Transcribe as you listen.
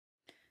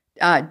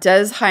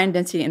Does high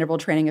intensity interval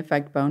training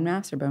affect bone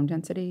mass or bone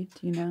density?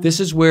 Do you know? This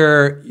is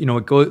where,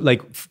 it goes,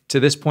 like, to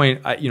this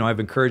point, I've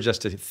encouraged us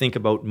to think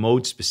about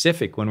mode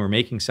specific when we're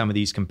making some of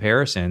these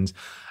comparisons.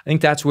 I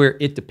think that's where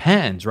it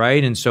depends,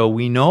 right? And so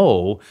we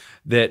know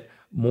that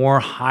more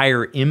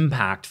higher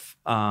impact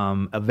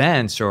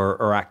events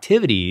or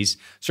activities,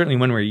 certainly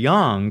when we're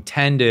young,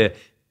 tend to,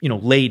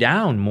 lay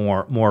down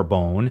more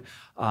bone.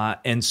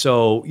 And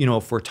so,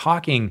 if we're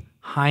talking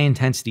high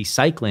intensity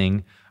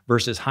cycling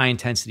versus high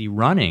intensity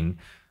running,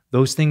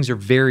 those things are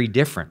very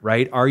different,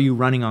 right? Are you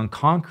running on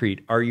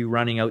concrete? Are you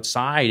running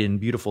outside in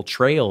beautiful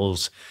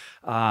trails?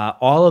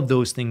 All of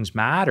those things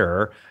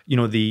matter.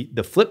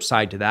 The flip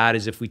side to that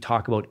is if we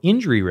talk about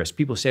injury risk,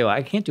 people say, well,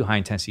 I can't do high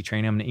intensity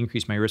training. I'm going to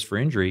increase my risk for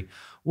injury.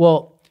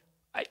 Well,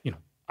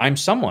 I'm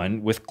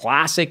someone with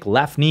classic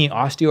left knee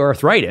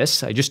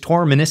osteoarthritis. I just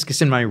tore a meniscus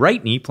in my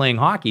right knee playing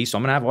hockey, so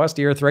I'm going to have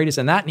osteoarthritis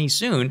in that knee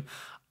soon.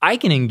 I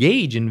can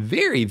engage in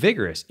very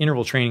vigorous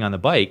interval training on the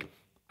bike.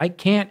 I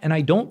can't and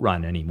I don't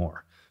run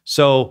anymore.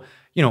 So,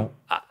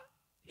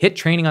 HIIT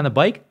training on the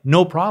bike,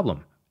 no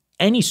problem.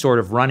 Any sort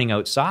of running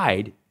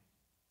outside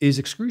is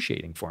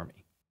excruciating for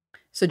me.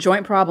 So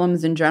joint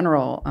problems in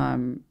general,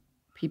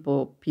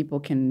 people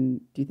can,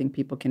 do you think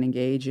people can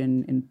engage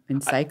in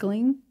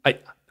cycling?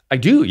 I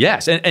do,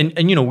 yes. And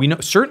we know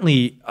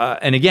certainly,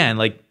 and again,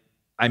 like,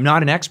 I'm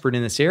not an expert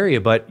in this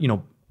area, but,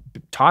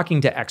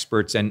 talking to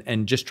experts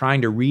and just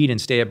trying to read and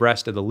stay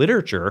abreast of the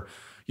literature,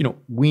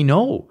 we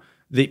know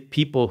that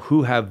people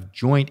who have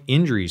joint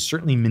injuries,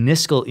 certainly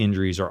meniscal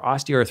injuries or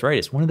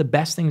osteoarthritis, one of the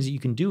best things that you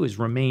can do is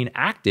remain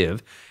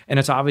active. And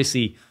it's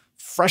obviously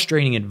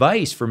frustrating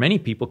advice for many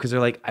people because they're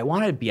like, I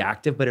want to be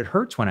active, but it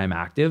hurts when I'm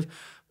active.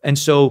 And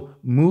so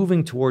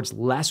moving towards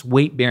less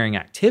weight-bearing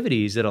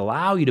activities that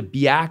allow you to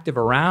be active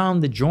around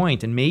the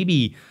joint and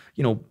maybe,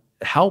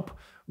 help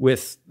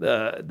with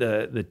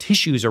the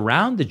tissues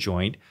around the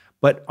joint,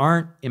 but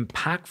aren't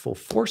impactful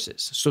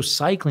forces. So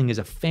cycling is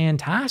a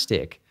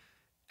fantastic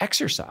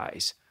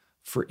exercise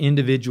for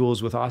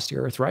individuals with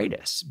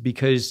osteoarthritis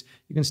because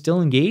you can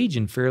still engage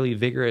in fairly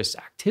vigorous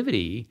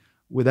activity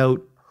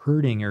without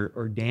hurting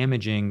or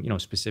damaging,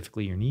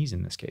 specifically your knees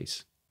in this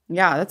case.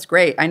 Yeah, that's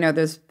great. I know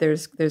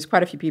there's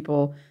quite a few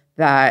people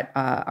that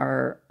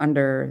are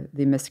under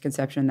the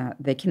misconception that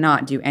they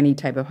cannot do any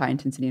type of high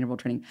intensity interval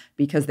training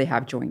because they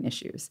have joint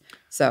issues.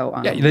 So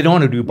yeah, they don't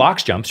want to do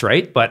box jumps,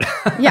 right? But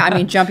yeah, I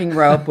mean jumping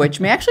rope, which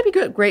may actually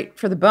be great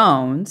for the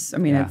bones. I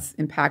mean, it's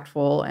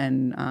impactful,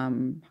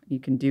 and you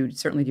can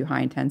certainly do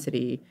high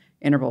intensity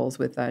intervals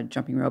with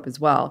jumping rope as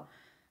well.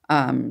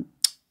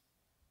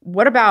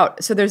 What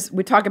about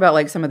we talk about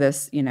like some of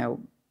this,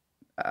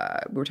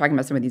 we're talking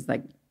about some of these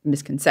like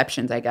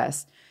misconceptions, I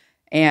guess.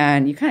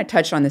 And you kind of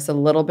touched on this a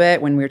little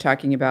bit when we were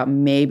talking about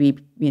maybe,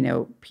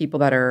 people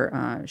that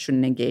are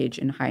shouldn't engage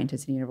in high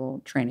intensity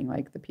interval training,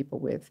 like the people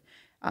with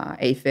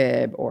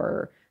Afib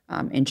or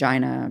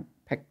angina,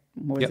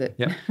 what was it?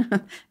 Yep.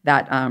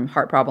 That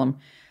heart problem.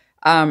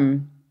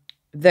 The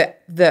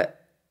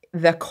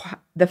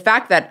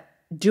fact that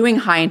doing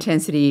high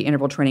intensity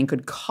interval training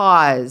could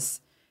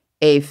cause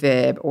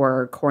Afib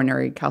or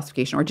coronary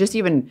calcification, or just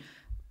even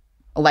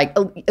like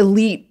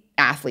elite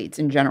athletes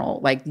in general,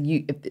 like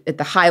at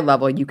the high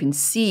level, you can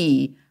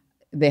see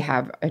they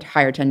have a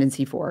higher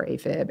tendency for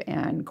Afib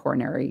and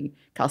coronary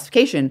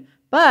calcification,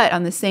 but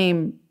in the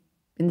same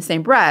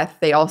breath,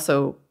 they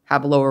also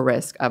have a lower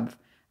risk of,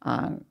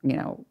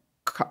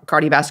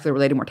 cardiovascular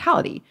related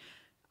mortality.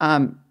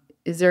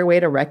 Is there a way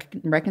to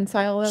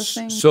reconcile those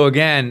things? So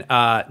again,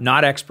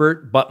 not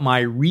expert, but my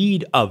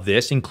read of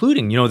this,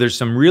 including, there's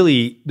some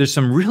really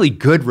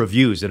good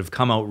reviews that have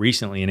come out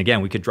recently. And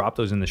again, we could drop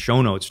those in the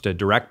show notes to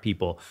direct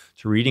people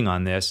to reading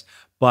on this.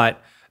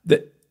 But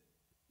the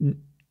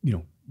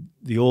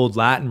old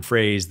Latin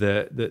phrase,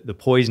 the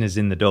poison is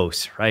in the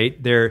dose,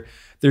 right?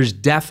 There's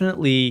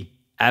definitely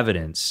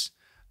evidence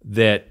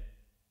that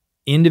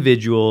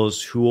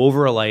individuals who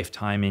over a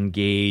lifetime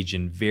engage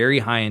in very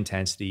high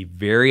intensity,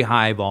 very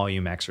high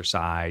volume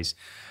exercise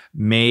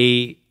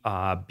may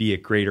be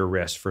at greater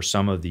risk for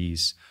some of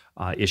these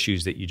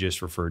issues that you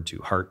just referred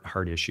to,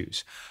 heart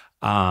issues.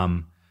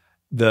 To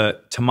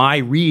my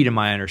read and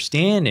my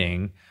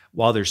understanding,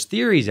 while there's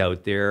theories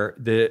out there,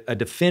 a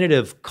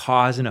definitive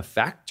cause and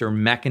effect or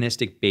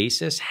mechanistic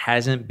basis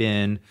hasn't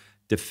been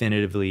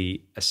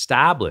definitively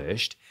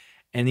established.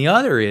 And the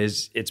other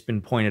is, it's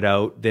been pointed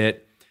out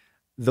that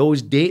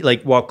those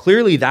while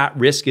clearly that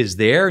risk is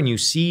there and you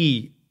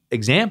see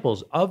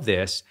examples of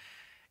this,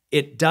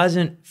 it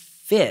doesn't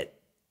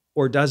fit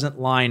or doesn't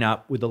line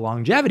up with the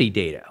longevity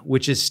data,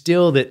 which is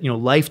still that,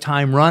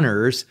 lifetime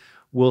runners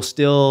will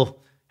still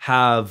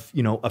have,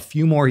 a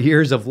few more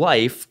years of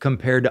life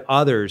compared to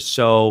others.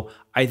 So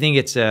I think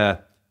it's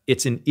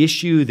an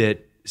issue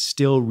that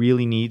still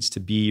really needs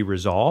to be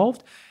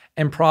resolved.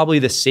 And probably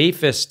the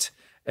safest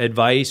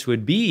advice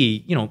would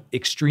be,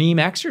 extreme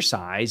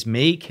exercise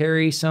may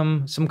carry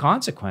some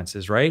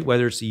consequences, right?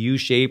 Whether it's the U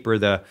shape or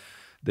the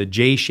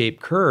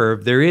J-shaped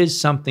curve, there is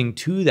something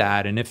to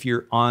that. And if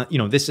you're on,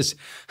 this is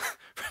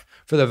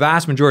for the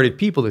vast majority of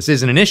people, this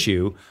isn't an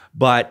issue.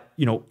 But,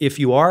 you know, if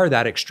you are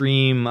that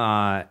extreme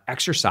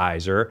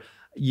exerciser,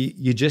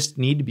 you just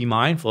need to be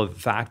mindful of the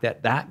fact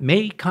that that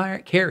may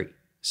carry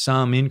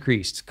some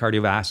increased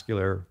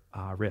cardiovascular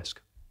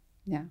risk.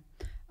 Yeah.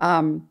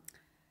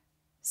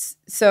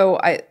 So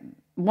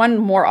one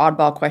more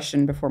oddball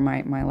question before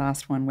my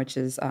last one, which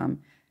is,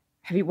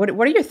 what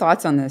are your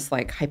thoughts on this,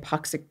 like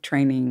hypoxic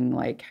training?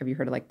 Like, have you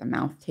heard of like the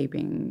mouth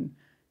taping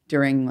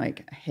during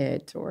like a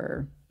HIIT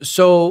or?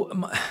 So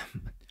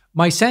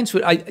my sense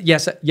would,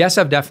 yes,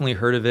 I've definitely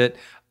heard of it.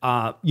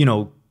 You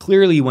know,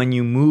 clearly when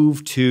you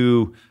move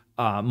to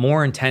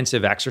more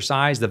intensive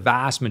exercise, the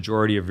vast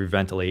majority of your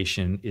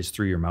ventilation is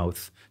through your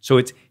mouth. So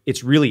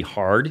it's really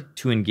hard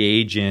to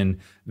engage in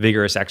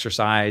vigorous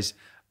exercise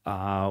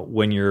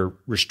when you're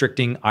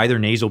restricting either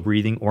nasal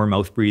breathing or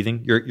mouth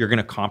breathing. You're going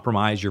to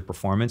compromise your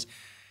performance.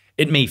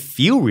 It may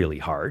feel really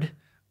hard,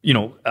 you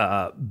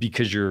know,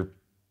 because you're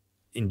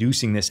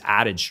inducing this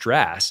added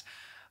stress.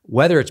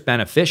 Whether it's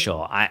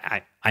beneficial,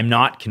 I'm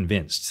not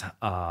convinced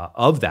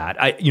of that.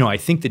 I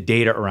think the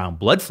data around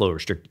blood flow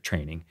restricted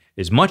training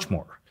is much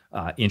more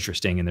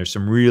interesting, and there's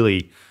some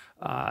really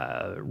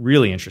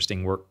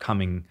interesting work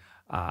coming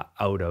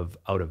out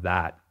of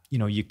that. You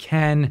know, you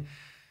can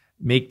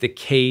make the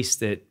case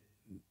that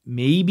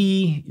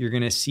maybe you're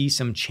going to see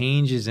some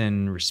changes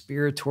in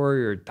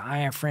respiratory or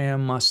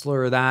diaphragm muscle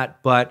or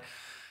that, but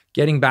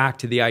getting back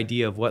to the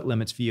idea of what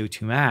limits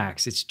VO2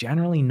 max, it's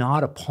generally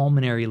not a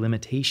pulmonary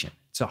limitation.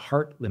 It's a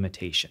heart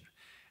limitation.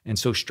 And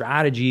so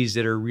strategies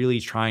that are really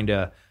trying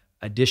to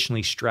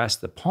additionally stress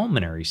the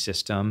pulmonary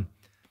system.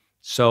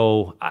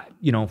 So,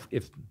 you know,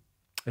 if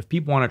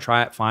people want to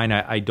try it, fine.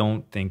 I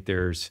don't think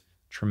there's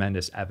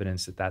tremendous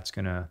evidence that that's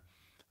going to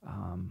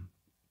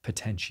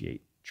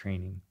potentiate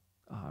training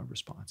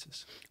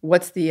responses.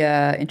 What's the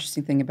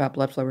interesting thing about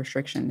blood flow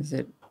restriction? Is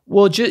it?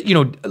 Well, just, you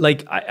know,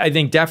 like I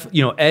think definitely,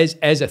 you know,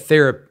 as a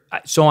therapist,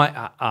 so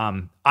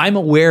I'm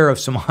aware of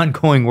some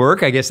ongoing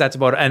work. I guess that's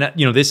about, and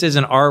you know, this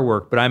isn't our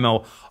work, but I'm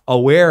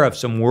aware of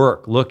some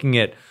work looking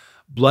at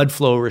blood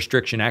flow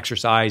restriction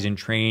exercise and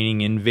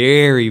training in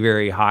very,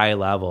 very high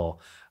level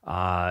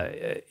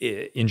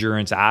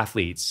endurance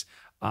athletes,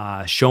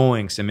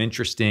 showing some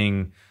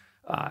interesting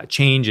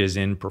changes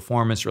in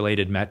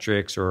performance-related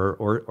metrics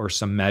or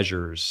some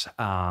measures.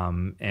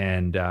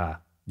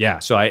 Yeah,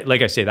 so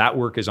like I say, that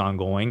work is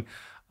ongoing.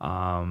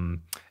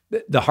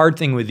 The hard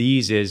thing with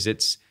these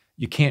is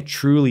you can't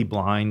truly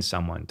blind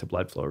someone to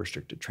blood flow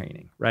restricted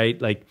training,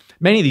 right? Like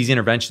many of these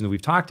interventions that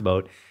we've talked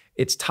about,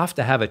 it's tough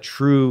to have a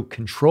true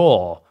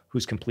control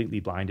who's completely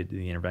blinded to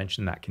the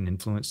intervention. That can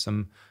influence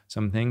some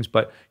things.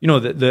 But you know,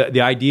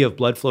 the idea of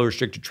blood flow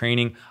restricted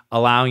training,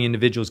 allowing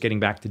individuals getting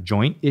back to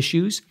joint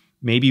issues,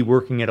 maybe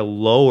working at a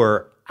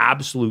lower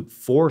absolute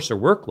force or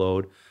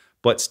workload,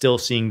 but still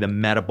seeing the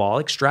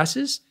metabolic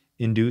stresses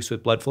induced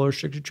with blood flow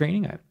restricted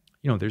training.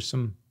 You know, there's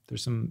some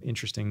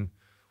interesting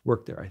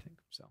work there, I think.